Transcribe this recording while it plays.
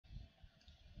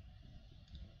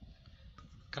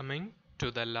Coming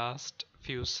to the last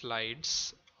few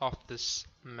slides of this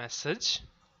message,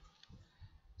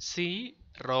 see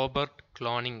Robert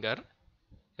Cloninger.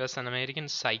 He was an American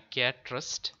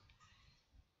psychiatrist.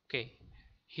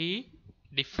 He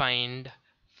defined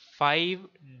 5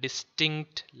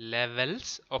 distinct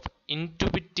levels of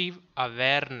intuitive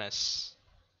awareness.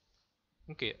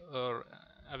 Or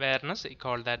awareness, he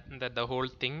called that the whole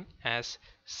thing as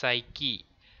psyche.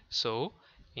 So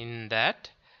in that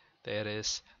there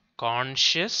is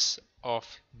conscious of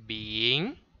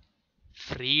being,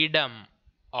 freedom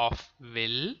of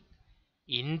will,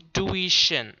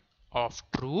 intuition of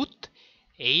truth,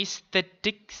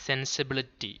 aesthetic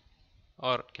sensibility,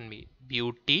 or can be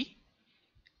beauty,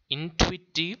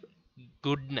 intuitive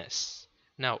goodness.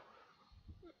 Now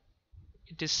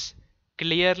it is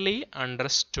clearly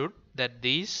understood that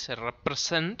these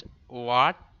represent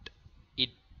what it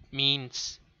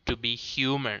means to be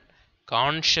human,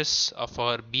 conscious of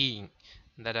our being,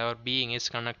 that our being is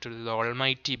connected to the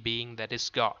Almighty Being, that is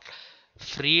God.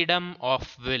 Freedom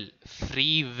of will,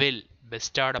 free will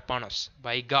bestowed upon us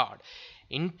by God.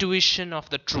 Intuition of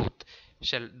the truth, we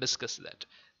shall discuss that.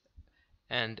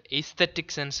 And aesthetic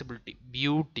sensibility,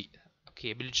 beauty,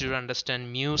 ability to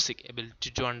understand music,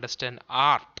 ability to understand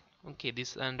art.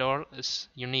 This and all is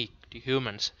unique to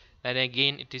humans, and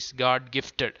again it is God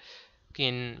gifted.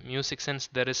 In music sense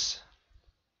there is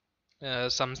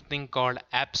something called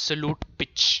absolute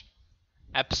pitch.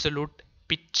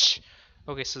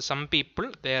 So some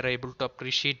people, they are able to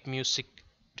appreciate music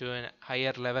to a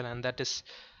higher level, and that is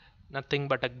nothing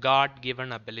but a God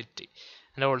given ability.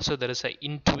 And also there is a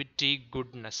intuitive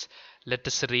goodness. Let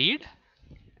us read.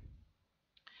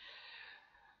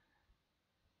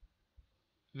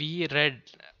 We read,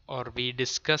 or we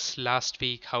discussed last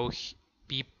week, how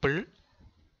people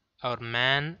or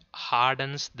man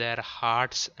hardens their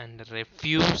hearts and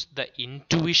refuse the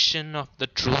intuition of the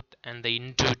truth and the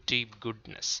intuitive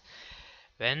goodness.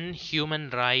 When human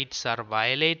rights are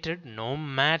violated, no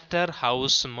matter how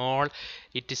small,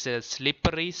 it is a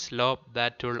slippery slope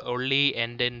that will only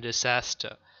end in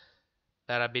disaster.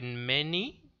 There have been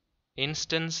many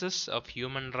instances of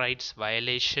human rights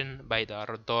violation by the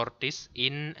authorities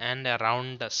in and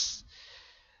around us.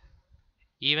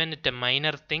 Even at a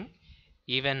minor thing,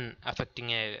 even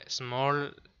affecting a small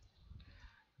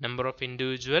number of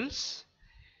individuals,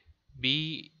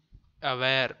 be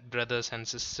aware, brothers and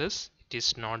sisters, it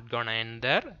is not gonna end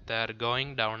there. They are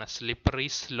going down a slippery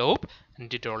slope,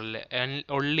 and it will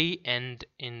only end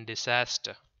in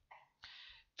disaster.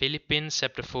 Philippians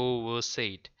chapter 4 verse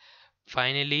 8.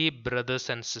 Finally, brothers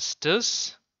and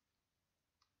sisters,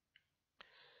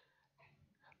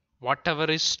 whatever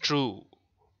is true,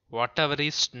 whatever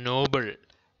is noble,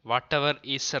 whatever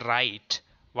is right,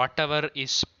 whatever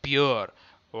is pure,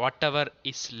 whatever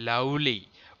is lovely,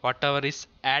 whatever is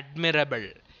admirable,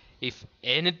 if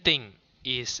anything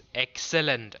is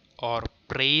excellent or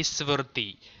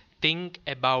praiseworthy, think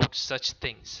about such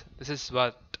things. This is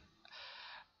what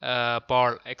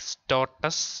Paul exhorts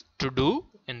us to do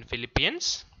in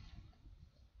Philippians.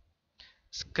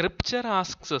 Scripture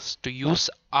asks us to use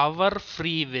our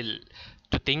free will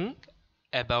to think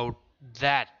about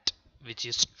that which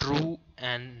is true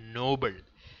and noble.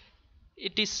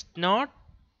 It is not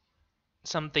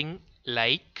something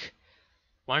like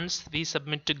once we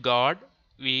submit to God,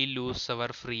 we lose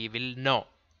our free will. No,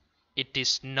 it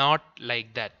is not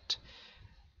like that.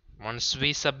 Once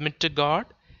we submit to God,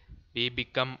 we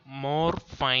become more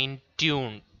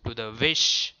fine-tuned to the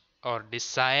wish or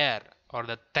desire or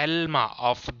the thelma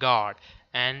of God,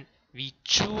 and we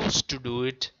choose to do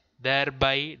it,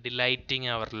 thereby delighting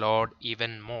our Lord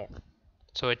even more.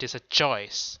 So it is a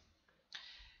choice.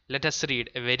 Let us read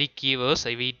a very key verse.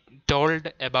 We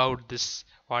told about this,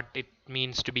 what it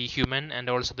means to be human, and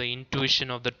also the intuition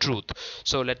of the truth.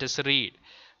 So let us read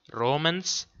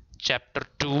Romans chapter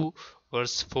 2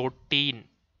 verse 14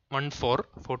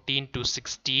 to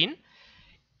 16.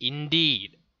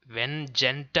 Indeed, when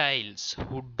Gentiles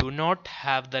who do not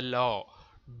have the law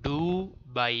do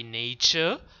by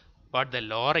nature what the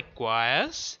law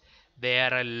requires, they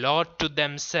are a law to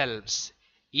themselves,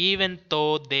 even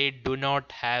though they do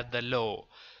not have the law.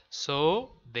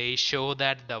 So they show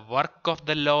that the work of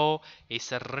the law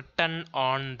is written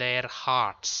on their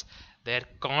hearts, their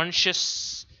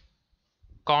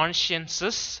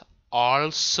consciences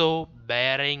also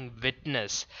bearing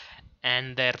witness,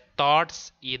 and their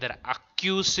thoughts either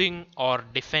accusing or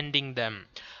defending them,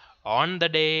 on the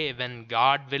day when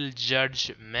God will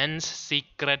judge men's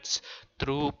secrets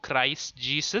through Christ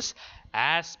Jesus,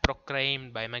 as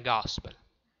proclaimed by my gospel.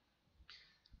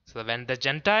 So when the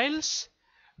Gentiles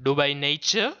do by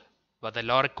nature what the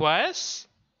law requires,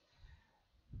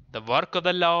 The work of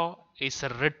the law is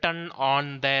written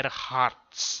on their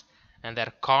hearts, and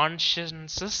their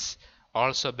consciences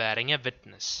also bearing a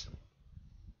witness.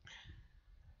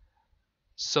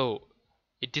 So,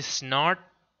 it is not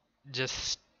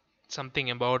just something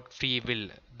about free will,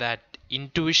 that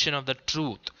intuition of the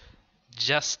truth,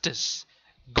 justice,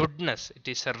 goodness, it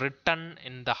is written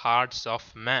in the hearts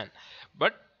of man.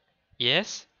 But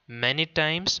yes, many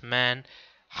times man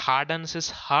hardens his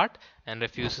heart and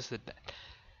refuses it.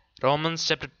 Romans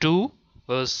chapter 2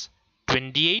 verse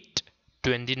 28,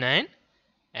 29.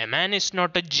 A man is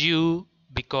not a Jew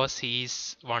because he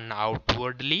is one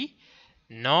outwardly,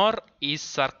 nor is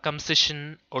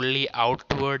circumcision only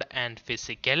outward and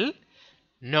physical.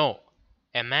 No,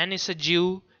 a man is a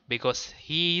Jew because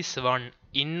he is one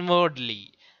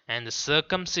inwardly, and the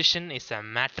circumcision is a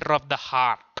matter of the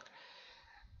heart,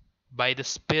 by the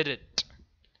Spirit,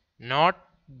 not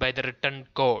by the written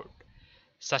code.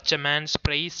 Such a man's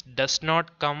praise does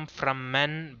not come from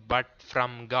men but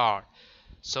from God.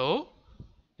 So,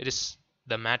 it is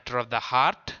the matter of the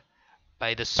heart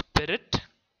by the Spirit.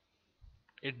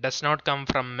 It does not come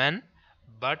from men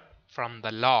but from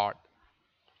the Lord.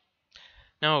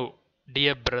 Now,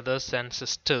 dear brothers and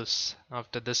sisters,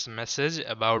 after this message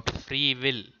about free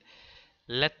will,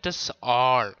 let us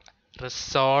all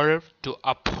resolve to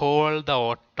uphold the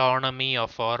autonomy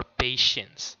of our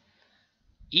patients.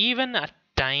 Even at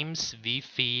times we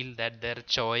feel that their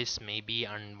choice may be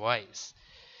unwise.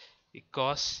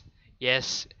 Because,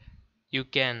 yes, you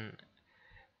can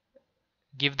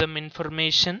give them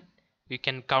information, you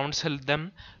can counsel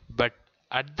them, but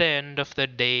at the end of the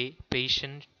day,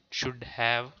 patients should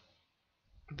have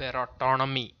their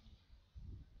autonomy.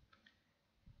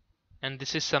 And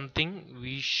this is something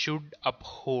we should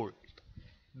uphold.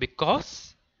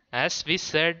 Because, as we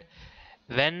said,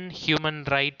 when human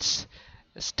rights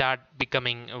start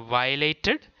becoming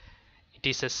violated, it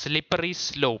is a slippery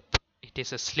slope. It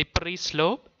is a slippery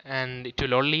slope and it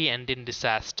will only end in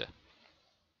disaster.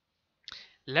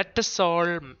 Let us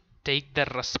all take the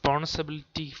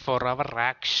responsibility for our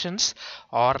actions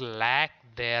or lack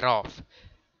thereof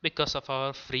because of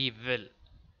our free will.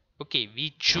 Okay,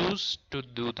 we choose to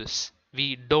do this.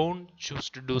 We don't choose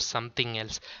to do something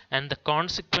else. And the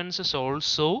consequences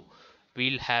also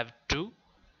we'll have to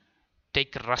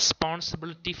take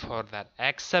responsibility for that.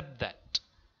 Accept that.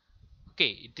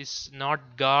 Okay, it is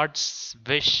not God's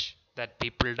wish that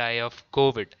people die of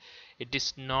COVID. It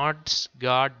is not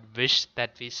God's wish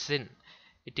that we sin.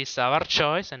 It is our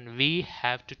choice and we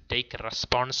have to take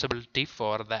responsibility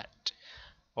for that.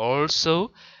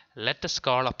 Also, let us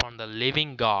call upon the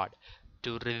living God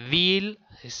to reveal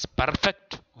His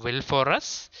perfect will for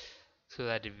us so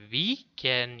that we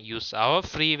can use our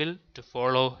free will to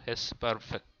follow His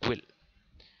perfect will.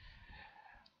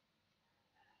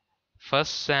 1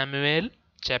 Samuel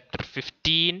chapter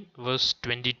 15 verse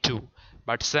 22.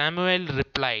 But Samuel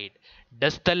replied,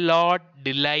 "Does the Lord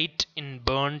delight in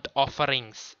burnt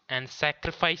offerings and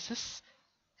sacrifices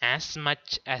as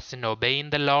much as in obeying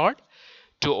the Lord?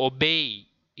 To obey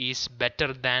is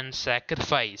better than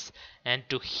sacrifice, and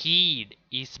to heed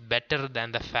is better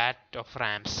than the fat of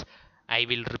rams." I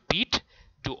will repeat,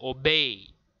 to obey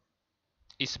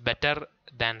is better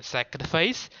than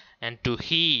sacrifice, and to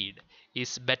heed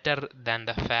is better than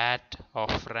the fat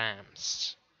of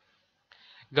rams.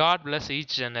 God bless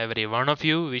each and every one of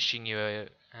you, wishing you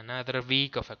another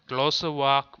week of a closer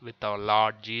walk with our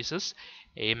Lord Jesus.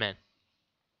 Amen.